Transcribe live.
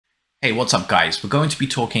Hey, what's up guys? We're going to be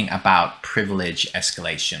talking about privilege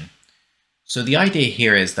escalation. So the idea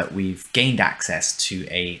here is that we've gained access to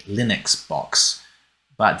a Linux box,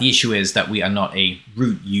 but the issue is that we are not a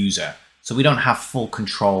root user, so we don't have full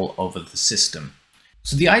control over the system.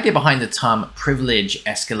 So the idea behind the term privilege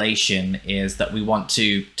escalation is that we want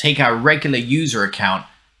to take our regular user account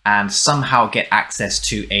and somehow get access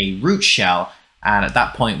to a root shell, and at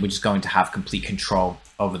that point we're just going to have complete control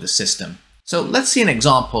over the system. So let's see an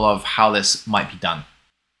example of how this might be done.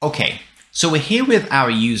 Okay, so we're here with our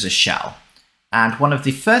user shell, and one of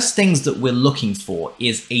the first things that we're looking for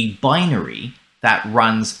is a binary that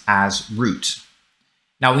runs as root.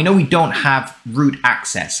 Now we know we don't have root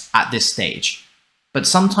access at this stage, but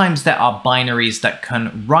sometimes there are binaries that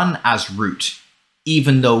can run as root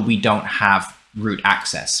even though we don't have root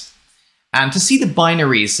access. And to see the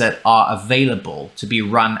binaries that are available to be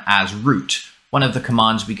run as root, one of the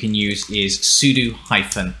commands we can use is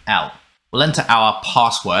sudo-l. We'll enter our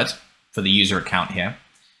password for the user account here,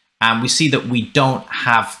 and we see that we don't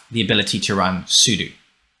have the ability to run sudo.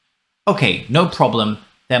 Okay, no problem.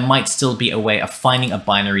 There might still be a way of finding a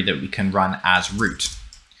binary that we can run as root.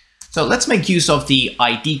 So let's make use of the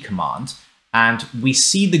id command, and we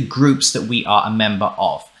see the groups that we are a member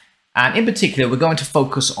of. And in particular, we're going to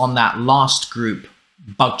focus on that last group,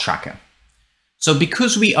 bug tracker. So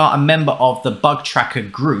because we are a member of the bug tracker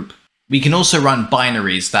group, we can also run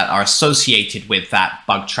binaries that are associated with that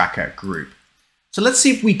bug tracker group. So let's see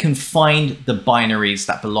if we can find the binaries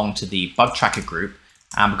that belong to the bug tracker group.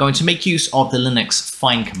 And we're going to make use of the Linux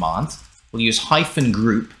find command. We'll use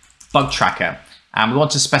 -group bug tracker, and we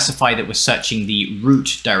want to specify that we're searching the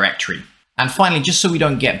root directory. And finally, just so we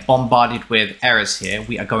don't get bombarded with errors here,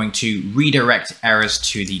 we are going to redirect errors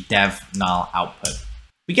to the dev null output.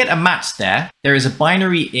 We get a match there. There is a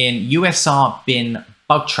binary in usr bin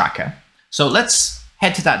bug tracker. So let's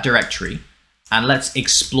head to that directory and let's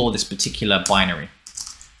explore this particular binary.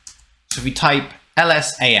 So if we type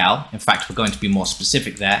lsal, in fact, we're going to be more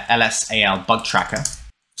specific there, lsal bug tracker.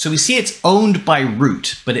 So we see it's owned by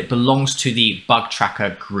root, but it belongs to the bug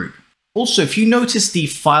tracker group. Also, if you notice the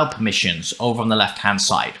file permissions over on the left-hand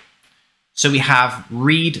side, so we have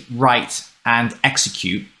read, write, and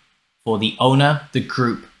execute for the owner, the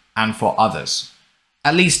group, and for others.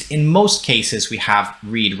 At least in most cases, we have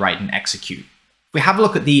read, write, and execute. If we have a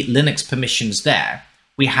look at the Linux permissions there,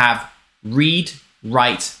 we have read,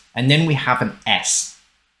 write, and then we have an S.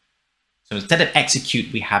 So instead of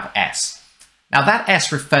execute, we have S. Now that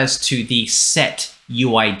S refers to the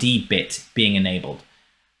setuid bit being enabled.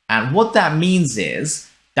 And what that means is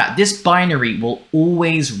that this binary will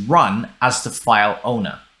always run as the file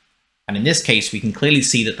owner. And in this case, we can clearly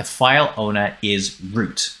see that the file owner is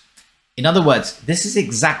root. In other words, this is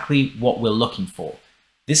exactly what we're looking for.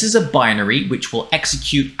 This is a binary which will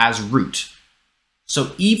execute as root.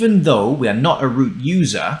 So even though we are not a root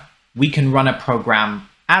user, we can run a program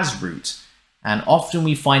as root. And often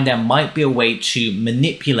we find there might be a way to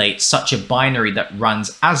manipulate such a binary that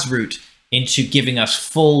runs as root into giving us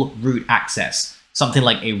full root access, something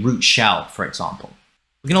like a root shell, for example.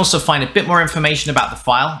 We can also find a bit more information about the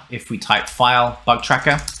file if we type file bug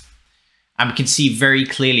tracker, and we can see very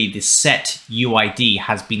clearly the setuid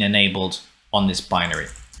has been enabled on this binary.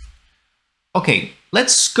 Okay,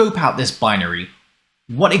 let's scope out this binary.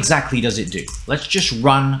 What exactly does it do? Let's just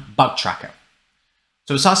run bug tracker.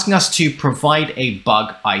 So it's asking us to provide a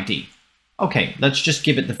bug ID. Okay, let's just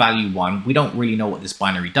give it the value 1. We don't really know what this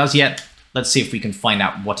binary does yet. Let's see if we can find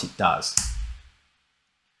out what it does.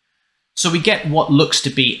 So we get what looks to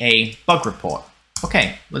be a bug report.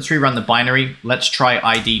 Okay, let's rerun the binary. Let's try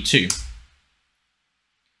ID 2.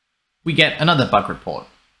 We get another bug report.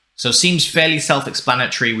 So seems fairly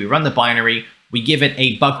self-explanatory. We run the binary, we give it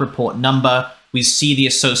a bug report number, we see the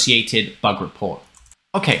associated bug report.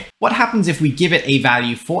 Okay, what happens if we give it a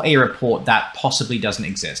value for a report that possibly doesn't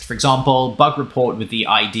exist? For example, bug report with the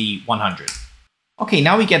ID 100. Okay,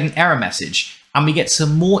 now we get an error message, and we get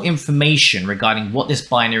some more information regarding what this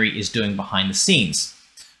binary is doing behind the scenes.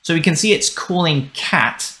 So we can see it's calling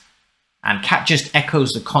cat, and cat just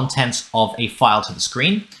echoes the contents of a file to the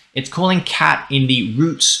screen. It's calling cat in the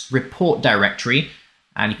root's report directory,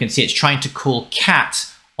 and you can see it's trying to call cat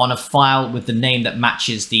on a file with the name that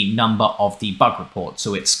matches the number of the bug report.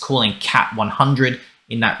 So it's calling cat 100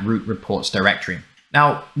 in that root reports directory.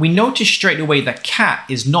 Now, we notice straight away that cat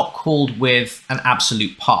is not called with an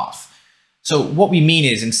absolute path. So what we mean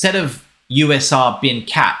is instead of usr bin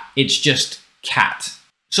cat, it's just cat.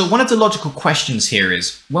 So one of the logical questions here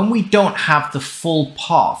is when we don't have the full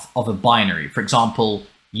path of a binary, for example,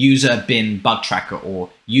 user bin bug tracker or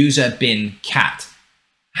user bin cat,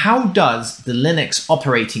 how does the Linux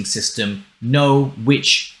operating system know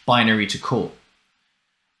which binary to call?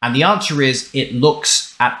 And the answer is it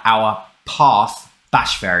looks at our path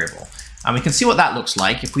bash variable. And we can see what that looks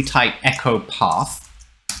like if we type echo path.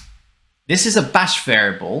 This is a bash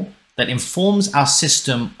variable that informs our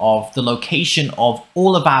system of the location of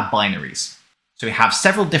all of our binaries. So we have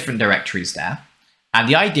several different directories there. And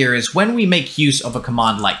the idea is when we make use of a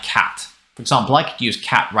command like cat, for example, I could use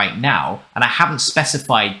cat right now, and I haven't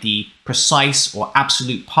specified the precise or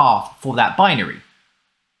absolute path for that binary.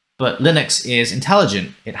 But Linux is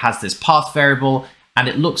intelligent. It has this path variable, and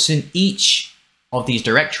it looks in each of these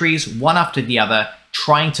directories, one after the other,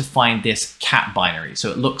 trying to find this cat binary. So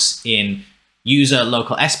it looks in user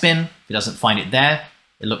local sbin. If it doesn't find it there,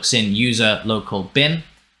 it looks in user local bin.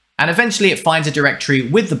 And eventually it finds a directory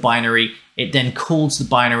with the binary. It then calls the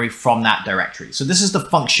binary from that directory. So this is the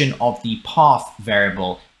function of the path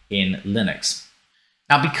variable in Linux.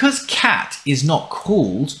 Now, because cat is not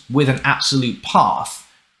called with an absolute path,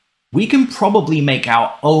 we can probably make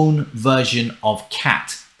our own version of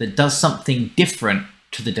cat that does something different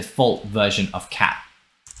to the default version of cat.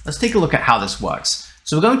 Let's take a look at how this works.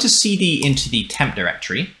 So we're going to cd into the temp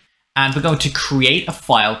directory, and we're going to create a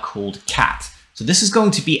file called cat. So this is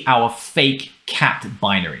going to be our fake cat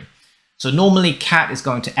binary. So normally cat is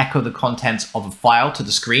going to echo the contents of a file to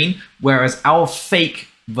the screen, whereas our fake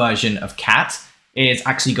version of cat is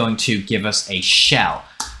actually going to give us a shell.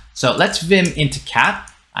 So let's vim into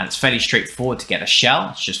cat, and it's fairly straightforward to get a shell.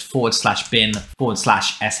 It's just /bin/sh.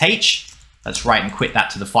 Let's write and quit that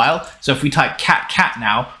to the file. So if we type cat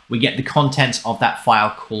now, we get the contents of that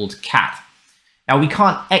file called cat. Now we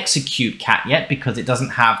can't execute cat yet because it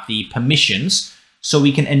doesn't have the permissions. So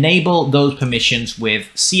we can enable those permissions with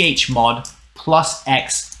chmod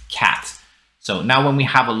 +x cat. So now when we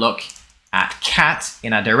have a look at cat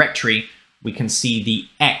in our directory, we can see the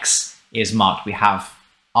X is marked. We have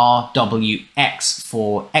RWX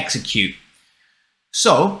for execute.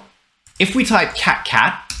 So if we type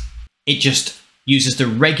cat, it just uses the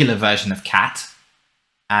regular version of cat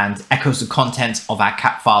and echoes the contents of our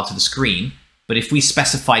cat file to the screen. But if we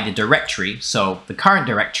specify the directory, so the current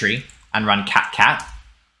directory, and run cat,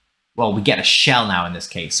 well, we get a shell now in this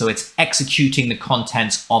case. So it's executing the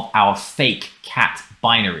contents of our fake cat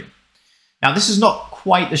binary. Now, this is not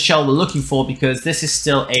quite the shell we're looking for because this is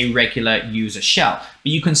still a regular user shell,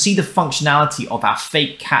 but you can see the functionality of our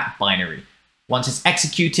fake cat binary. Once it's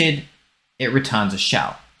executed, it returns a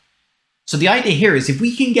shell. So the idea here is if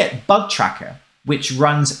we can get bug tracker, which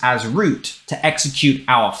runs as root, to execute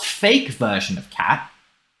our fake version of cat,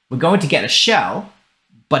 we're going to get a shell,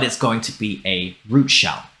 but it's going to be a root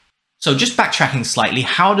shell. So just backtracking slightly,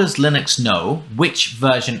 how does Linux know which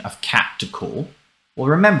version of cat to call? Well,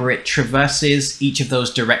 remember, it traverses each of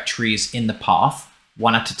those directories in the path,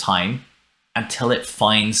 one at a time, until it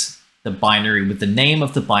finds the binary with the name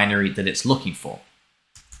of the binary that it's looking for.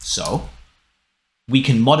 So we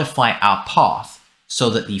can modify our path so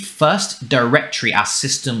that the first directory our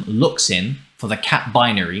system looks in for the cat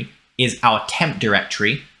binary is our temp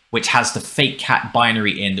directory, which has the fake cat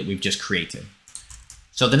binary in that we've just created.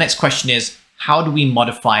 So the next question is, how do we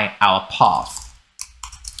modify our path?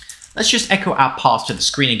 Let's just echo our path to the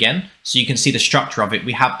screen again so you can see the structure of it.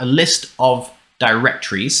 We have a list of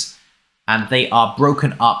directories and they are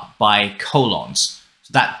broken up by colons.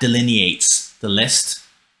 So that delineates the list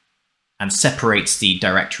and separates the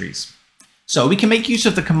directories. So we can make use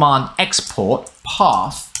of the command export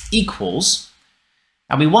path equals,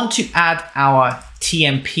 and we want to add our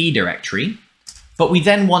TMP directory, but we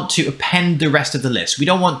then want to append the rest of the list. We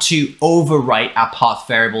don't want to overwrite our path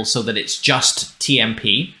variable so that it's just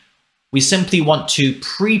TMP. We simply want to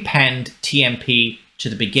prepend TMP to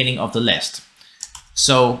the beginning of the list.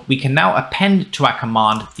 So we can now append to our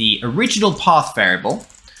command the original path variable.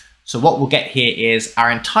 So what we'll get here is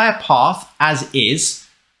our entire path as is,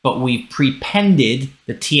 but we've prepended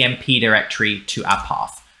the TMP directory to our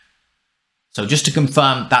path. So just to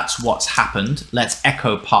confirm that's what's happened, let's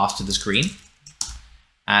echo path to the screen.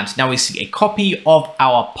 And now we see a copy of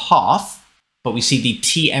our path, but we see the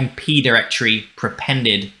TMP directory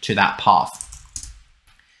prepended to that path.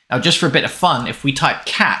 Now, just for a bit of fun, if we type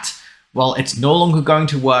cat, well, it's no longer going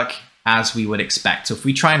to work as we would expect. So if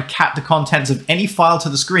we try and cat the contents of any file to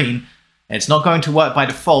the screen, it's not going to work by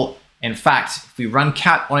default. In fact, if we run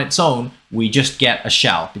cat on its own, we just get a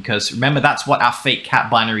shell, because remember, that's what our fake cat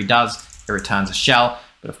binary does. It returns a shell,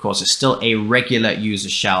 but of course it's still a regular user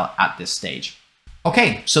shell at this stage.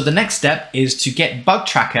 Okay, so the next step is to get bug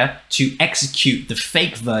tracker to execute the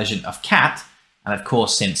fake version of cat. And of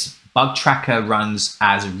course, since bug tracker runs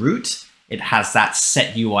as root, it has that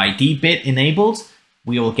setuid bit enabled.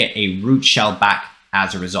 we will get a root shell back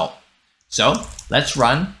as a result. So let's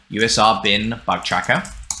run usr bin bug tracker.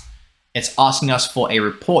 It's asking us for a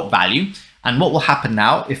report value. And what will happen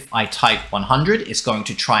now, if I type 100, it's going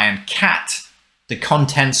to try and cat the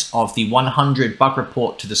contents of the 100 bug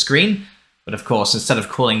report to the screen. But of course, instead of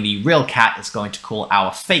calling the real cat, it's going to call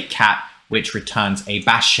our fake cat, which returns a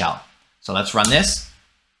bash shell. So let's run this.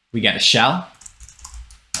 We get a shell.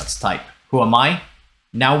 Let's type, who am I?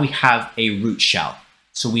 Now we have a root shell.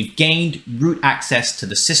 So we've gained root access to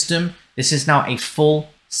the system. This is now a full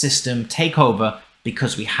system takeover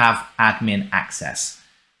because we have admin access.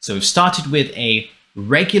 So we've started with a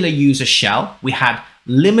regular user shell. We had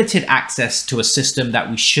limited access to a system that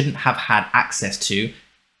we shouldn't have had access to.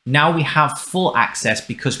 Now we have full access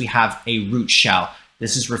because we have a root shell.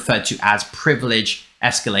 This is referred to as privilege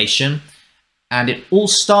escalation. And it all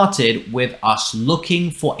started with us looking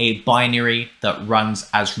for a binary that runs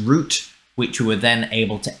as root, which we were then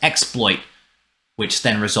able to exploit, which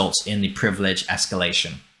then results in the privilege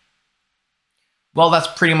escalation. Well, that's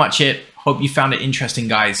pretty much it. Hope you found it interesting,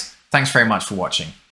 guys. Thanks very much for watching.